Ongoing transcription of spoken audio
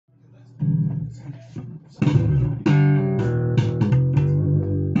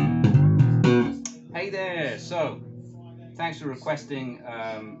Hey there! So, thanks for requesting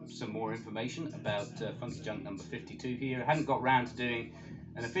some more information about Funky Junk number 52 here. I hadn't got round to doing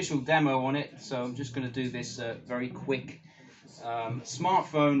an official demo on it, so I'm just going to do this very quick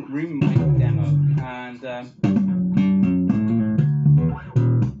smartphone room mic demo. And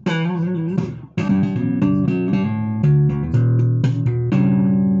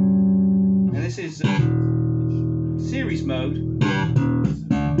this is series mode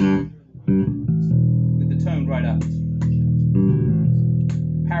with the tone right up.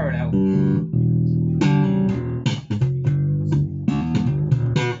 Parallel.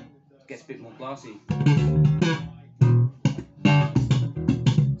 Gets a bit more glassy.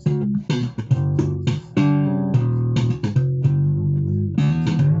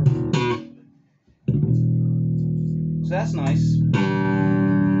 So that's nice.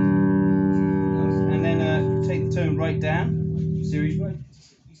 And then take the tone right down, series mode.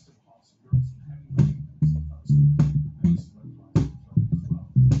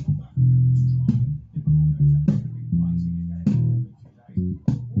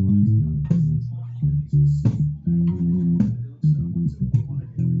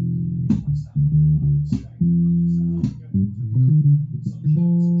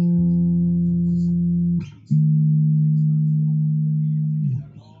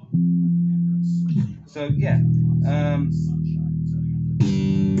 So yeah,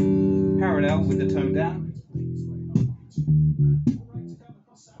 parallel with the tone down.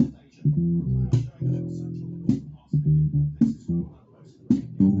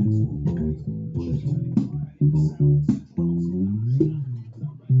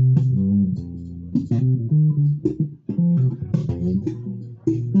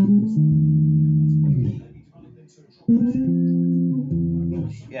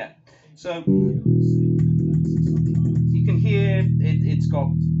 Yeah, so you can hear it's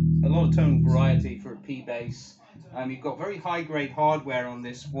got a lot of tonal variety for a P bass. You've got very high grade hardware on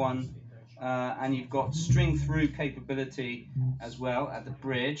this one, and you've got string through capability as well at the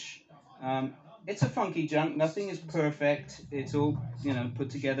bridge. It's a Funky Junk. Nothing is perfect. It's all put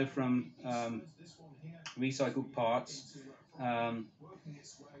together from recycled parts. Um,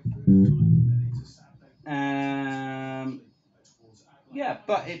 yeah,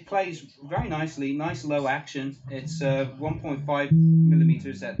 but it plays very nicely. Nice low action. It's 1.5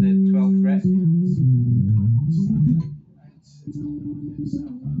 millimeters at the 12th fret.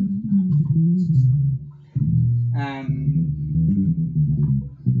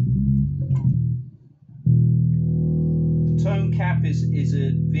 The tone cap is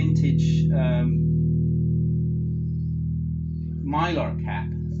a vintage Mylar cap.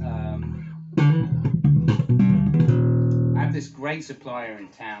 I have this great supplier in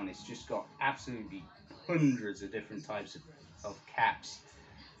town. It's just got absolutely hundreds of different types of caps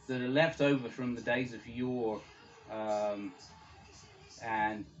that are left over from the days of yore.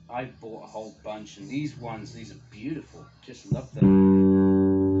 And I bought a whole bunch, and these are beautiful. Just love them.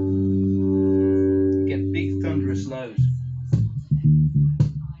 You get big thunderous lows.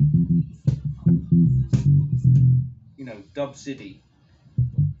 Dub City.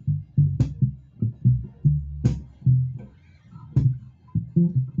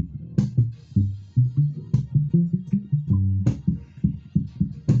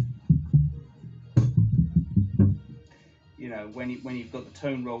 When you've got the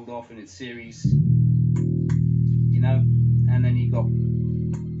tone rolled off in its series, and then you've got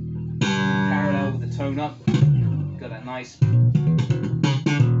parallel with the tone up, you've got that nice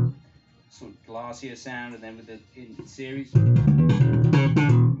sort of glassier sound, and then with the in series,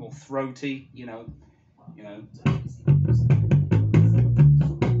 more throaty,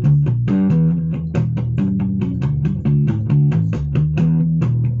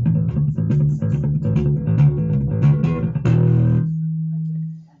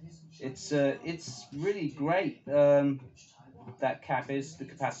 It's really great. That cap is the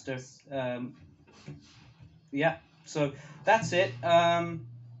capacitor. Yeah, so that's it.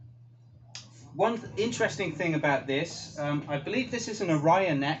 One interesting thing about this, I believe this is an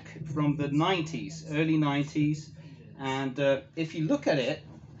Araya neck from the 90s, early 90s, and if you look at it,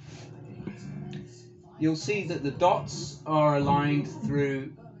 you'll see that the dots are aligned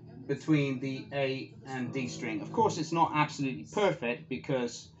through between the A and D string. Of course, it's not absolutely perfect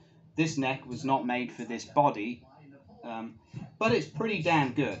because this neck was not made for this body, but it's pretty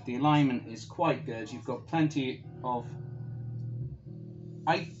damn good. The alignment is quite good. You've got plenty of...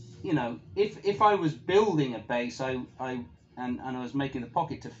 if I was building a bass, and I was making the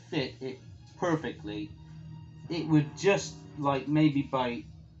pocket to fit it perfectly, it would just, like, maybe by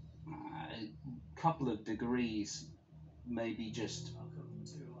couple of degrees, maybe just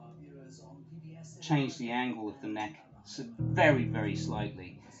change the angle of the neck, so very, very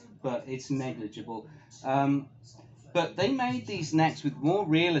slightly, but it's negligible. But they made these necks with more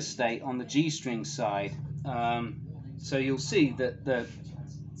real estate on the G-string side. So you'll see that the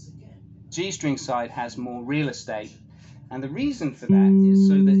G-string side has more real estate, and the reason for that is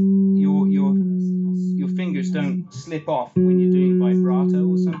so that your fingers don't slip off when you're doing vibrato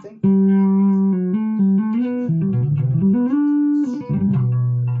or something.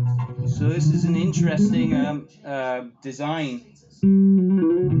 So this is an interesting design.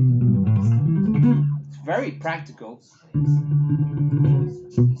 It's very practical,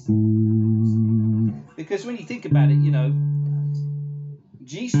 because when you think about it, you know,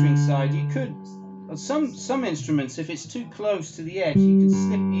 G-string side, you could, on some instruments, if it's too close to the edge, you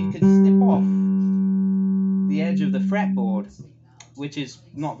could slip off the edge of the fretboard, which is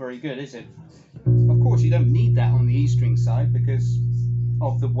not very good, is it? Of course, you don't need that on the E-string side because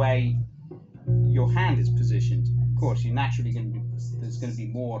of the way your hand is positioned. Of course, you're naturally there's going to be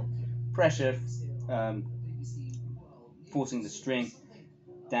more pressure forcing the string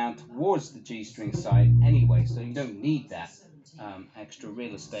down towards the G-string side anyway, so you don't need that extra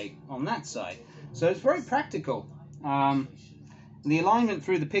real estate on that side. So it's very practical. The alignment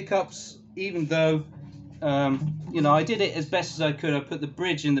through the pickups, even though you know, I did it as best as I could. I put the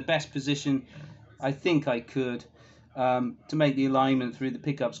bridge in the best position I think I could to make the alignment through the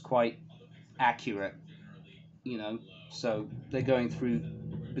pickups quite accurate, you know, so they're going through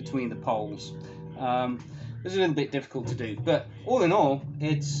between the poles. It's a little bit difficult to do, but all in all,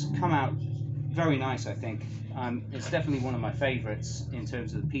 it's come out very nice, I think. It's definitely one of my favorites in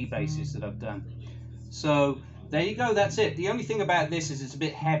terms of the P basses that I've done. So there you go, that's it. The only thing about this is it's a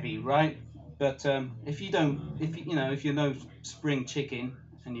bit heavy, right? But if you're no spring chicken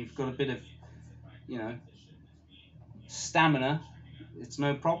and you've got a bit of, you know, stamina, it's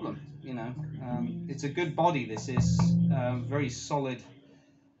no problem. You know, it's a good body. This is very solid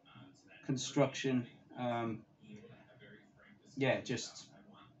construction. Yeah, just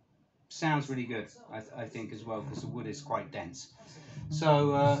sounds really good, I think, as well, because the wood is quite dense.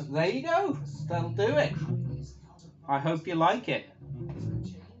 So there you go, that'll do it. I hope you like it.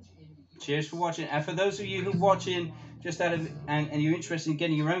 Cheers for watching. And for those of you who are watching just out of and you're interested in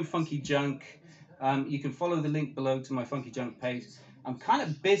getting your own Funky Junk, you can follow the link below to my Funky Junk page. I'm kind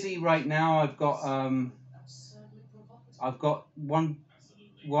of busy right now. I've got one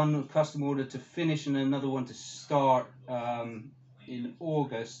custom order to finish and another one to start in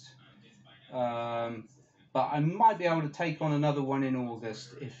August. But I might be able to take on another one in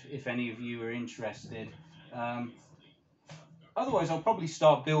August if any of you are interested. Otherwise, I'll probably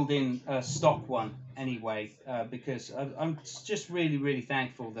start building a stock one anyway, because I'm just really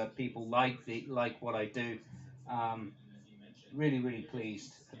thankful that people like what I do. Really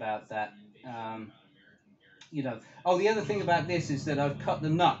pleased about that. You know. Oh, the other thing about this is that I've cut the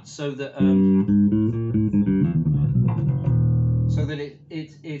nut so that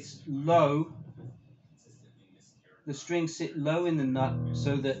it's low. The strings sit low in the nut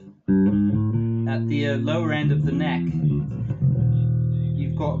so that at the lower end of the neck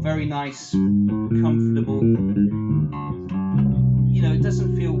you've got a very nice, comfortable, you know, it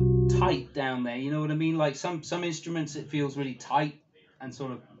doesn't feel tight down there, you know what I mean? Like some instruments it feels really tight and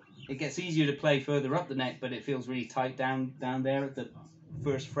sort of, it gets easier to play further up the neck, but it feels really tight down there at the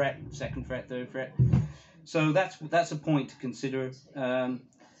first fret, second fret, third fret. So that's a point to consider.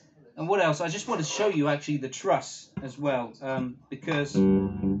 And what else? I just want to show you actually the truss as well, because right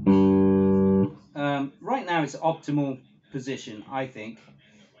now it's optimal position, I think.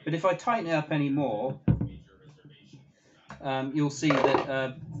 But if I tighten it up any more, you'll see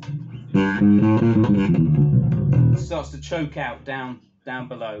that it starts to choke out down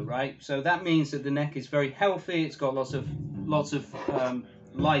below, right? So that means that the neck is very healthy. It's got lots of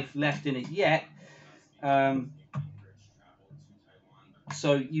life left in it yet.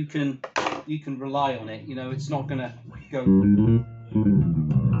 So you can rely on it. You know, it's not gonna go.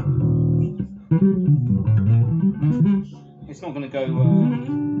 It's not gonna go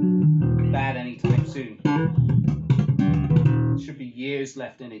bad anytime soon. Should be years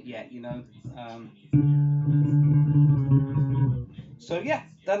left in it yet, you know. So yeah,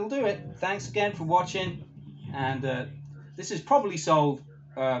 that'll do it. Thanks again for watching, and this is probably sold.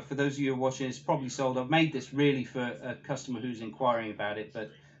 For those of you who are watching, it's probably sold. I've made this really for a customer who's inquiring about it, but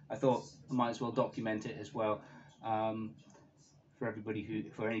I thought I might as well document it as well for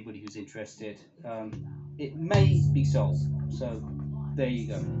anybody who's interested. It may be sold, so there you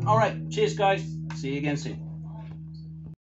go. All right, cheers guys. See you again soon.